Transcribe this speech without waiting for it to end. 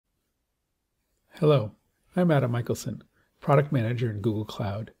Hello, I'm Adam Michelson, Product Manager in Google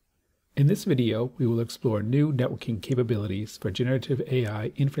Cloud. In this video, we will explore new networking capabilities for generative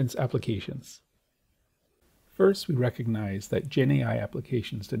AI inference applications. First, we recognize that Gen AI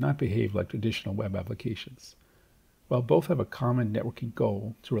applications do not behave like traditional web applications. While both have a common networking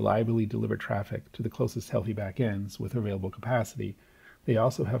goal to reliably deliver traffic to the closest healthy backends with available capacity, they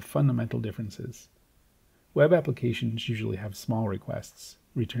also have fundamental differences. Web applications usually have small requests,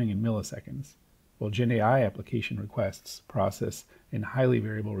 returning in milliseconds, while Gen AI application requests process in highly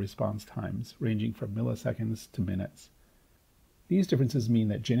variable response times ranging from milliseconds to minutes. These differences mean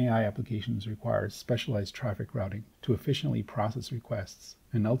that Gen AI applications require specialized traffic routing to efficiently process requests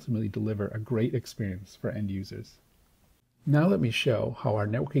and ultimately deliver a great experience for end users. Now let me show how our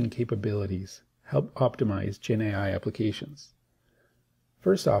networking capabilities help optimize Gen AI applications.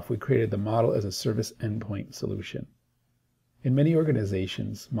 First off, we created the Model as a Service endpoint solution. In many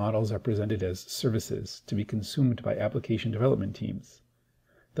organizations, models are presented as services to be consumed by application development teams.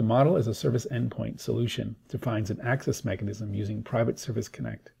 The Model as a Service endpoint solution defines an access mechanism using Private Service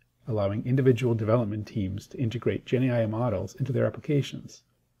Connect, allowing individual development teams to integrate Gen AI models into their applications.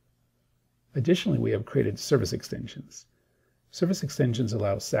 Additionally, we have created service extensions. Service extensions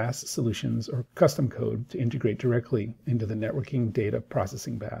allow SaaS solutions or custom code to integrate directly into the networking data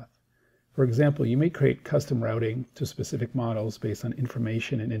processing path. For example, you may create custom routing to specific models based on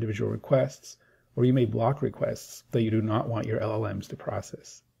information in individual requests, or you may block requests that you do not want your LLMs to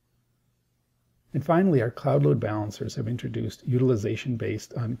process. And finally, our cloud load balancers have introduced utilization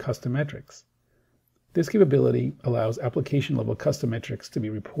based on custom metrics. This capability allows application-level custom metrics to be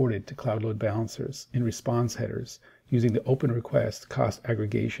reported to cloud load balancers in response headers using the Open Request Cost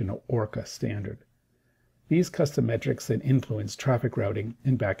Aggregation or ORCA standard. These custom metrics then influence traffic routing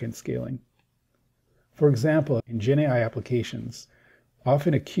and backend scaling. For example, in Gen AI applications,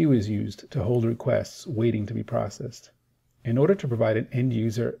 often a queue is used to hold requests waiting to be processed. In order to provide an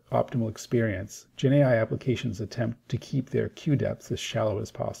end-user optimal experience, Gen AI applications attempt to keep their queue depths as shallow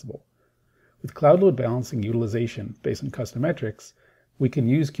as possible. With cloud load balancing utilization based on custom metrics, we can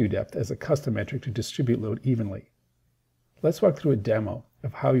use queue depth as a custom metric to distribute load evenly. Let's walk through a demo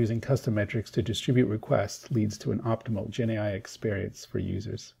of how using custom metrics to distribute requests leads to an optimal Gen AI experience for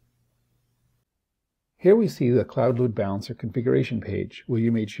users. Here we see the Cloud Load Balancer configuration page, where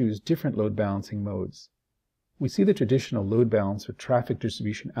you may choose different load balancing modes. We see the traditional load balancer traffic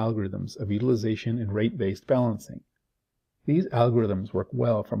distribution algorithms of utilization and rate-based balancing. These algorithms work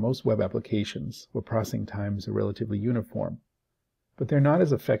well for most web applications where processing times are relatively uniform, but they're not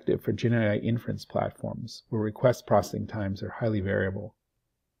as effective for Gen AI inference platforms where request processing times are highly variable.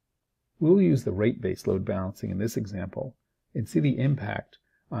 We'll use the rate-based load balancing in this example and see the impact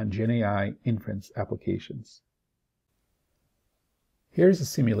on Gen AI inference applications. Here's a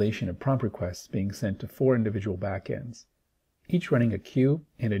simulation of prompt requests being sent to 4 individual backends, each running a queue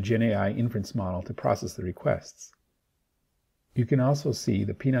and a Gen AI inference model to process the requests. You can also see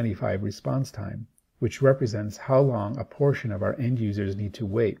the P95 response time, which represents how long a portion of our end users need to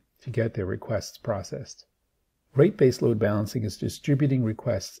wait to get their requests processed. Rate-based load balancing is distributing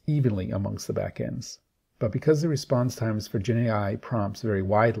requests evenly amongst the backends. But because the response times for Gen AI prompts vary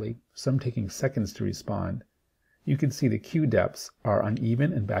widely, some taking seconds to respond, you can see the queue depths are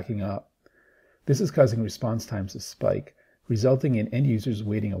uneven and backing up. This is causing response times to spike, resulting in end users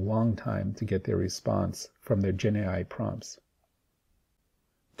waiting a long time to get their response from their Gen AI prompts.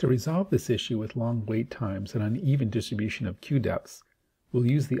 To resolve this issue with long wait times and uneven distribution of queue depths, we'll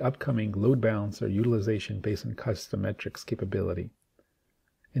use the upcoming load balancer utilization based on custom metrics capability.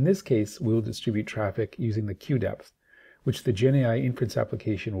 In this case, we'll distribute traffic using the queue depth, which the Gen AI inference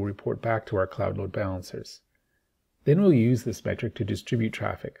application will report back to our cloud load balancers. Then we'll use this metric to distribute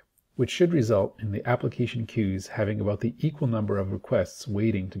traffic, which should result in the application queues having about the equal number of requests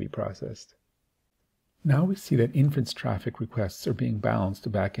waiting to be processed. Now we see that inference traffic requests are being balanced to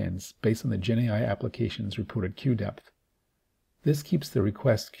backends based on the Gen AI application's reported queue depth. This keeps the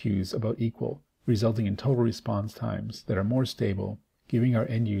request queues about equal, resulting in total response times that are more stable, giving our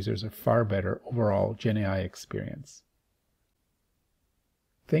end users a far better overall Gen AI experience.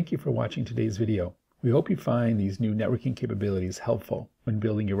 Thank you for watching today's video. We hope you find these new networking capabilities helpful when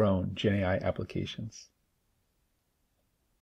building your own Gen AI applications.